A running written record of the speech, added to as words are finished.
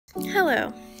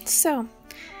Hello. So,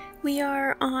 we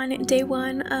are on day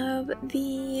one of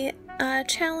the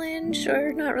challenge,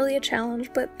 or not really a challenge,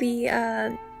 but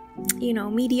the,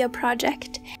 media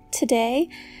project. Today,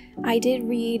 I did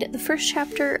read the first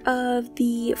chapter of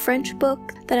the French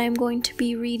book that I'm going to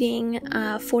be reading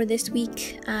for this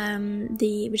week,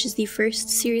 which is the first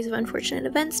series of Unfortunate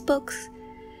Events books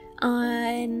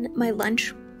on my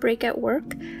lunch break at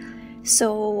work.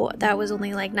 So that was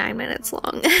only like 9 minutes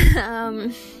long.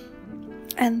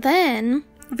 And then,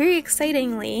 very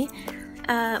excitingly,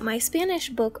 my Spanish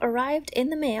book arrived in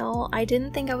the mail. I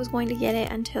didn't think I was going to get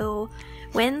it until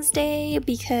Wednesday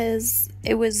because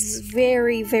it was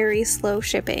very, very slow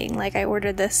shipping. Like, I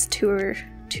ordered this two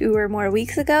or more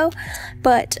weeks ago.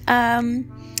 But,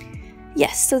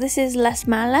 yes, so this is Las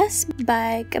Malas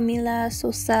by Camila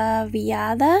Sosa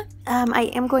Villada. I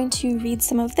am going to read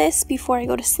some of this before I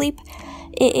go to sleep.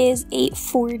 It is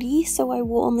 8:40, so I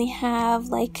will only have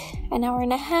like an hour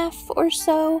and a half or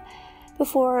so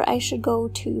before I should go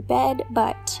to bed,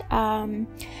 but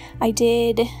I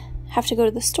did have to go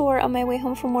to the store on my way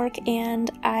home from work, and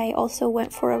I also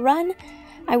went for a run.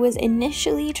 I was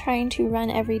initially trying to run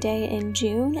every day in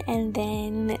June, and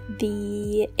then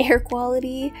the air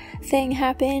quality thing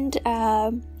happened.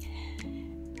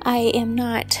 I am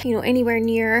not, anywhere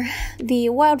near the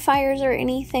wildfires or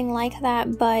anything like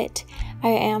that, but I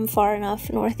am far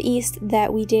enough northeast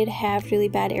that we did have really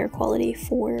bad air quality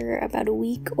for about a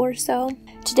week or so.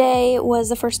 Today was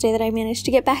the first day that I managed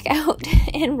to get back out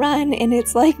and run, and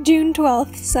it's like June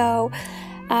 12th, so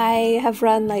I have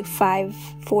run like 4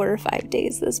 or 5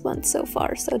 days this month so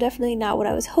far, so definitely not what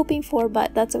I was hoping for,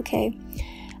 but that's okay.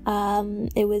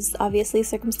 It was obviously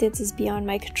circumstances beyond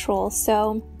my control,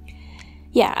 so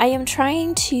yeah, I am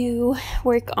trying to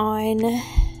work on,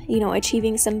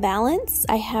 achieving some balance.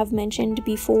 I have mentioned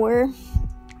before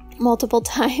multiple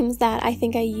times that I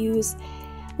think I use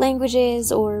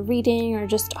languages or reading or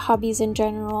just hobbies in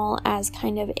general as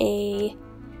kind of an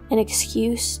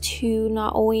excuse to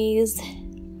not always,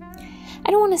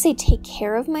 I don't want to say take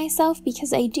care of myself,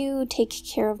 because I do take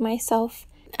care of myself.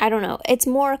 I don't know, it's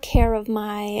more care of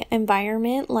my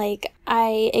environment. Like,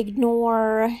 I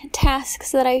ignore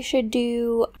tasks that I should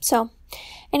do. So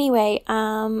anyway,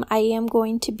 I am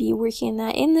going to be working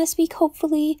that in this week,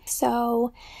 hopefully.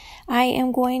 So I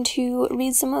am going to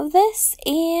read some of this,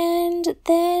 and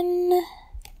then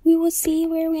we will see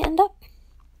where we end up.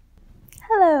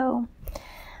 Hello.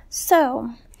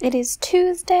 So it is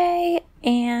Tuesday,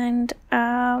 and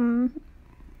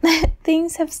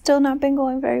things have still not been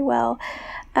going very well.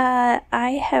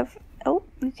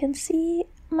 You can see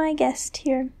my guest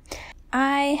here.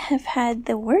 I have had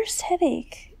the worst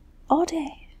headache all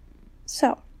day.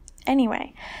 So,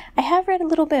 anyway, I have read a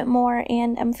little bit more,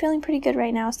 and I'm feeling pretty good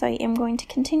right now, so I am going to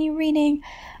continue reading.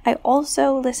 I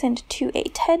also listened to a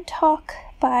TED Talk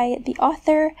by the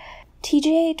author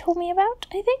TJ told me about,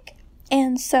 I think.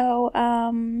 And so,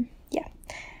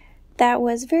 that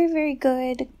was very, very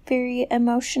good, very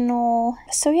emotional.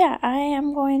 So yeah, I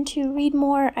am going to read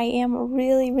more. I am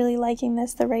really, really liking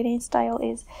this. The writing style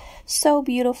is so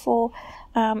beautiful.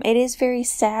 It is very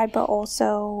sad, but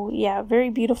also, very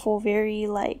beautiful, very,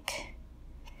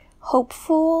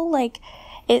 hopeful.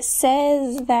 It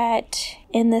says that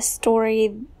in this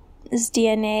story, this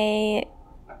DNA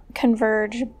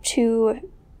converge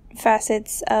two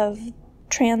facets of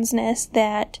transness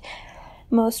that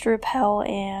most repel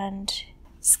and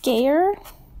scare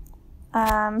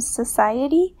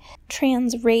society.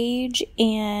 Trans rage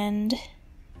and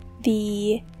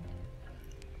the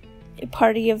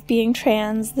party of being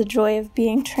trans, the joy of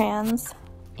being trans.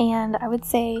 And I would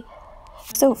say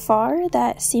so far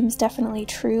that seems definitely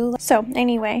true. So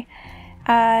anyway,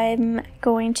 I'm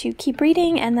going to keep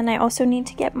reading, and then I also need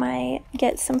to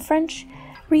get some French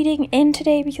reading in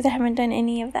today because I haven't done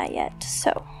any of that yet.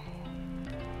 So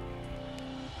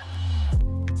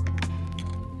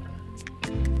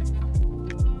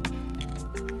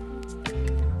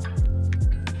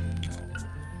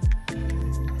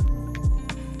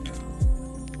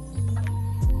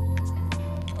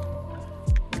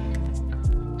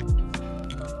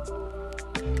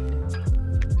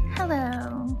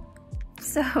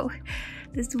So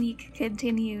this week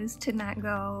continues to not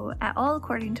go at all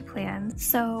according to plan.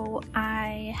 So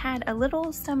I had a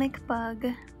little stomach bug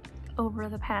over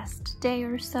the past day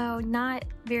or so. Not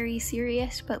very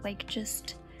serious, but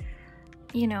just,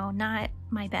 not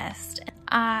my best.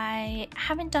 I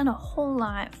haven't done a whole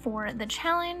lot for the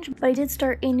challenge, but I did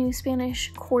start a new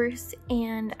Spanish course,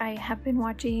 and I have been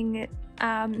watching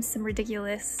some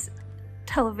ridiculous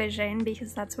television,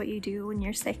 because that's what you do when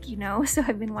you're sick, So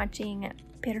I've been watching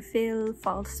Perfil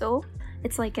Falso,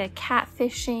 It's like a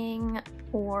catfishing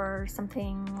or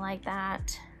something like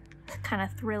that, kind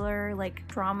of thriller, like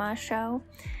drama show.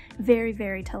 Very,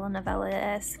 very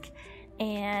telenovela-esque.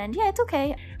 And yeah, it's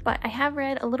okay. But I have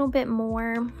read a little bit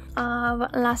more of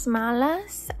Las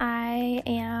Malas. I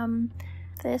am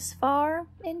this far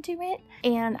into it,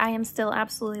 and I am still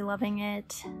absolutely loving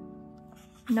it.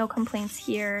 No complaints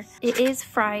here. It is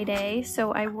Friday,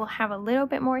 so I will have a little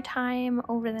bit more time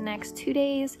over the next 2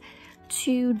 days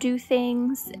to do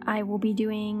things. I will be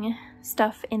doing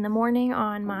stuff in the morning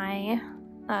on my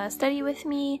study with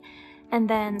me, and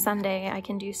then Sunday I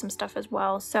can do some stuff as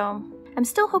well. So I'm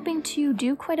still hoping to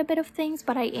do quite a bit of things,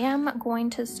 but I am going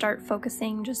to start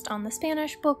focusing just on the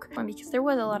Spanish book because there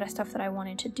was a lot of stuff that I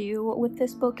wanted to do with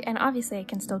this book, and obviously I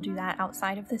can still do that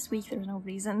outside of this week. There's no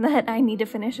reason that I need to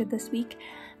finish it this week,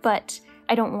 but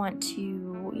I don't want to,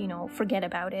 you know, forget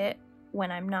about it when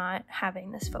I'm not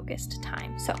having this focused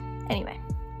time. So anyway.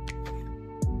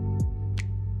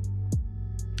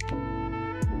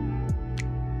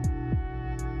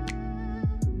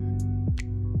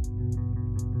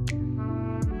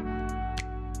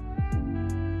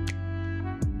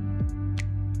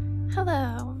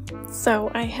 Hello.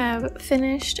 So I have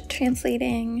finished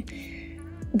translating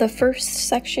the first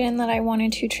section that I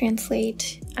wanted to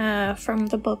translate from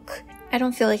the book. I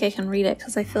don't feel like I can read it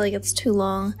because I feel like it's too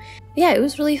long. Yeah, it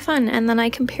was really fun. And then I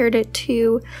compared it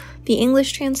to the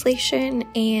English translation,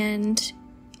 and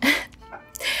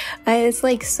it's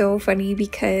like so funny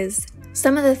because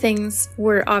some of the things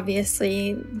were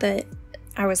obviously that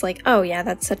I was like, oh yeah,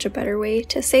 that's such a better way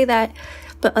to say that.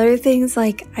 But other things,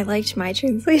 like, I liked my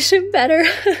translation better.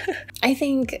 I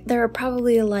think there are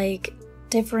probably like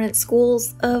different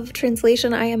schools of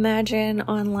translation, I imagine,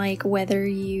 on like whether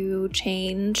you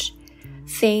change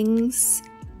things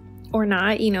or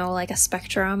not, you know, like a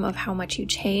spectrum of how much you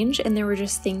change. And there were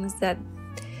just things that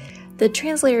the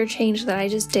translator changed that I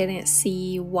just didn't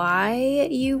see why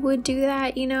you would do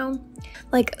that, you know?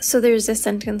 Like, so there's this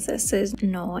sentence that says,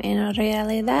 no, en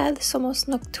realidad somos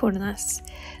nocturnas.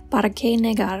 ¿Para qué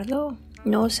negarlo?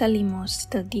 No salimos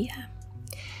del día.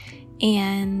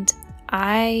 And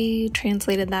I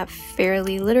translated that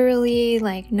fairly literally,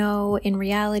 like, no, in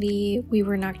reality, we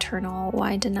were nocturnal.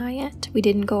 Why deny it? We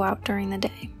didn't go out during the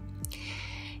day.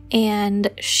 And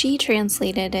she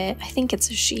translated it, I think it's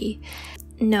a she.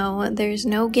 No, there's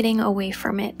no getting away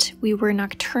from it. We were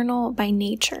nocturnal by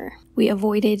nature. We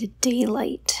avoided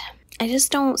daylight. I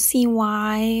just don't see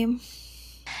why.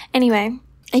 Anyway,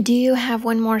 I do have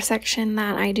one more section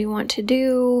that I do want to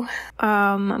do.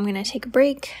 I'm gonna take a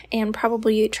break and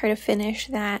probably try to finish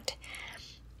that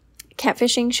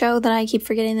catfishing show that I keep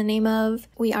forgetting the name of.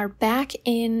 We are back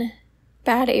in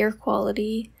bad air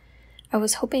quality. I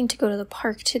was hoping to go to the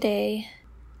park today.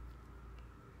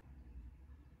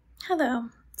 Hello.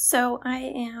 So I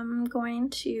am going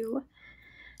to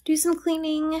do some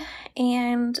cleaning,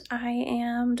 and I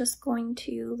am just going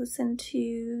to listen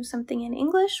to something in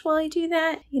English while I do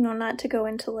that. You know, not to go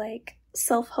into like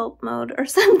self-help mode or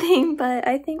something, but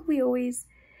I think we always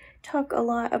talk a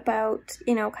lot about,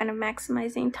 you know, kind of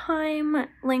maximizing time,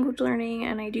 language learning,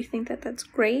 and I do think that that's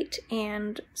great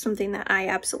and something that I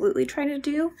absolutely try to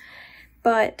do.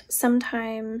 But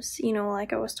sometimes, you know,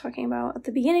 like I was talking about at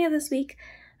the beginning of this week,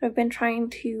 I've been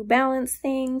trying to balance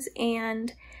things,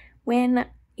 and when,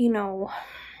 you know,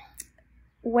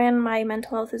 when my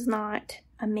mental health is not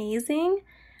amazing,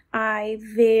 I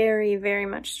very, very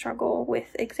much struggle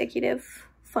with executive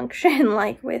function,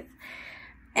 like with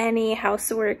any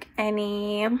housework,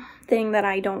 anything that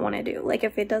I don't want to do. Like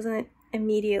if it doesn't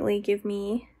immediately give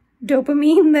me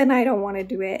dopamine, then I don't want to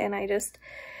do it, and I just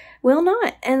will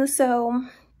not. And so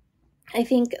I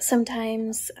think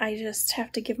sometimes I just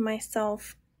have to give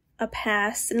myself a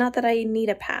pass. Not that I need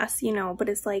a pass, you know, but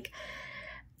it's like,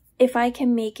 if I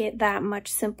can make it that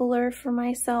much simpler for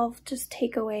myself, just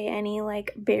take away any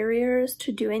like barriers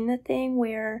to doing the thing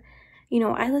where, you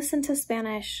know, I listen to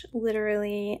Spanish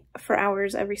literally for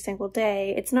hours every single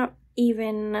day. It's not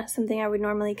even something I would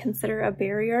normally consider a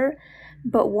barrier,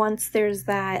 but once there's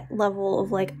that level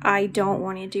of like, I don't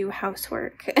want to do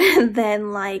housework,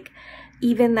 then like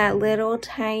even that little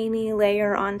tiny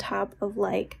layer on top of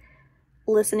like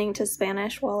listening to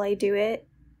Spanish while I do it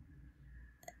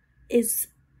is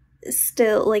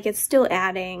still like, it's still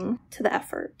adding to the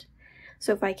effort.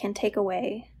 So if I can take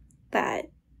away that,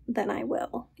 then I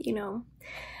will, you know.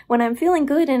 When I'm feeling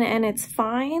good and it's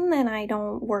fine, then I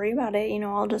don't worry about it, you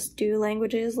know. I'll just do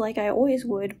languages like I always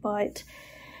would, but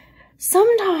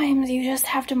sometimes you just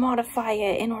have to modify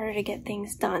it in order to get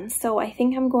things done. So I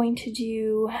think I'm going to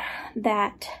do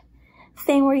that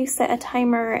thing where you set a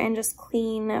timer and just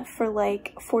clean for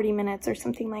like 40 minutes or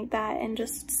something like that and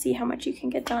just see how much you can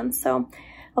get done. So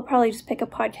I'll probably just pick a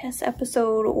podcast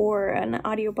episode or an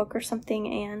audiobook or something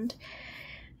and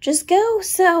just go.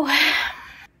 So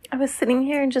I was sitting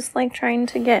here just like trying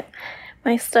to get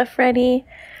my stuff ready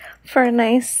for a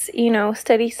nice,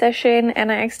 study session,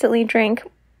 and I accidentally drank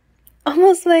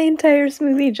almost my entire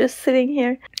smoothie just sitting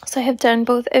here. So I have done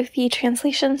both of the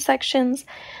translation sections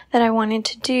that I wanted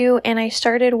to do, and I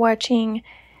started watching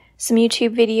some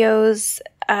YouTube videos,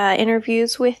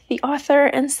 interviews with the author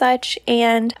and such,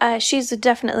 and she's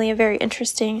definitely a very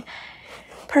interesting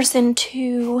person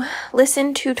to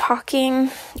listen to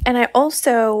talking. And I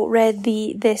also read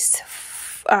this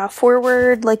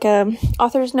foreword, like a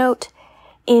author's note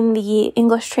in the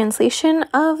English translation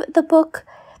of the book.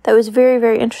 That was very,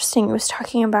 very interesting. It was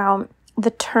talking about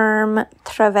the term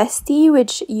travesti,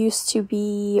 which used to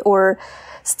be, or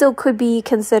still could be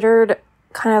considered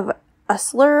kind of a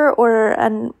slur or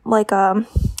like a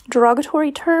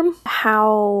derogatory term.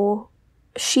 How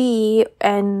she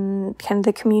and kind of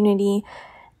the community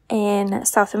in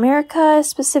South America,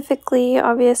 specifically,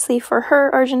 obviously for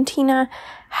her, Argentina,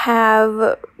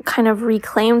 have kind of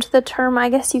reclaimed the term, I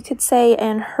guess you could say,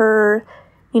 and her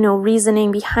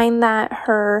reasoning behind that,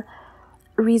 her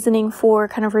reasoning for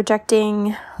kind of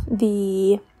rejecting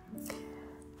the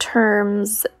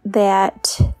terms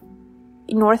that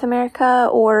North America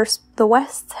or the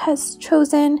West has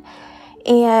chosen.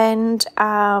 And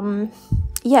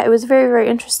yeah, it was very, very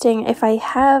interesting. If I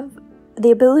have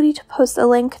the ability to post a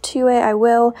link to it, I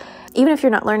will. Even if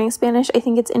you're not learning Spanish, I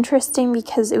think it's interesting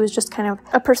because it was just kind of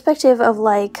a perspective of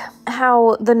like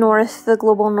how the North, the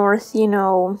global North,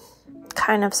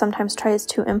 kind of sometimes tries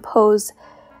to impose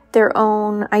their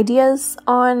own ideas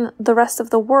on the rest of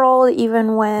the world,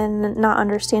 even when not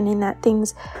understanding that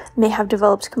things may have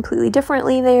developed completely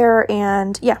differently there.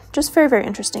 And yeah, just very, very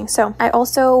interesting. So I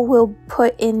also will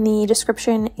put in the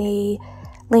description a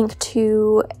link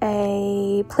to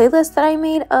a playlist that I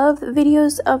made of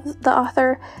videos of the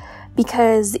author,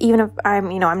 because even if I'm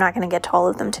not going to get to all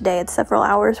of them today, it's several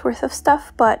hours worth of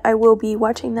stuff, but I will be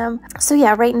watching them. So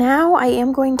yeah, right now I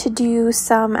am going to do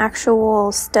some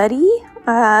actual study.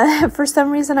 For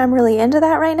some reason, I'm really into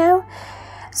that right now.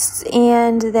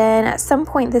 And then at some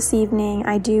point this evening,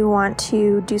 I do want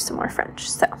to do some more French,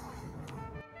 so.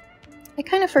 I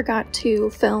kind of forgot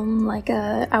to film like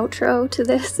a outro to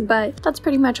this, but that's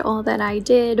pretty much all that I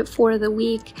did for the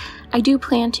week. I do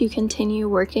plan to continue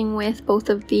working with both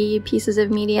of the pieces of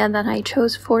media that I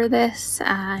chose for this,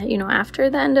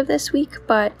 after the end of this week,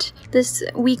 but this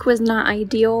week was not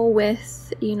ideal with,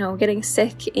 getting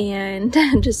sick and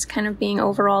just kind of being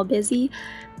overall busy.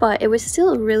 But it was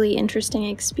still a really interesting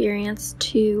experience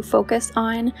to focus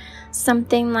on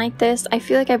something like this. I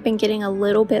feel like I've been getting a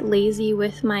little bit lazy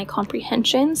with my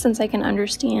comprehension since I can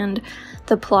understand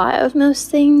the plot of most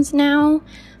things now.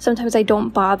 Sometimes I don't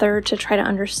bother to try to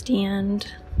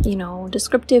understand,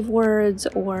 descriptive words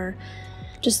or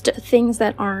just things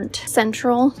that aren't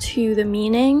central to the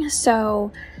meaning.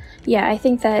 So yeah, I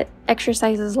think that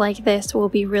exercises like this will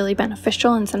be really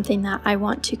beneficial and something that I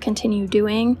want to continue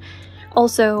doing.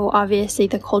 Also, obviously,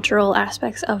 the cultural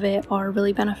aspects of it are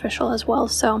really beneficial as well.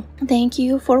 So thank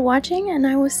you for watching, and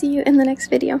I will see you in the next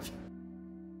video.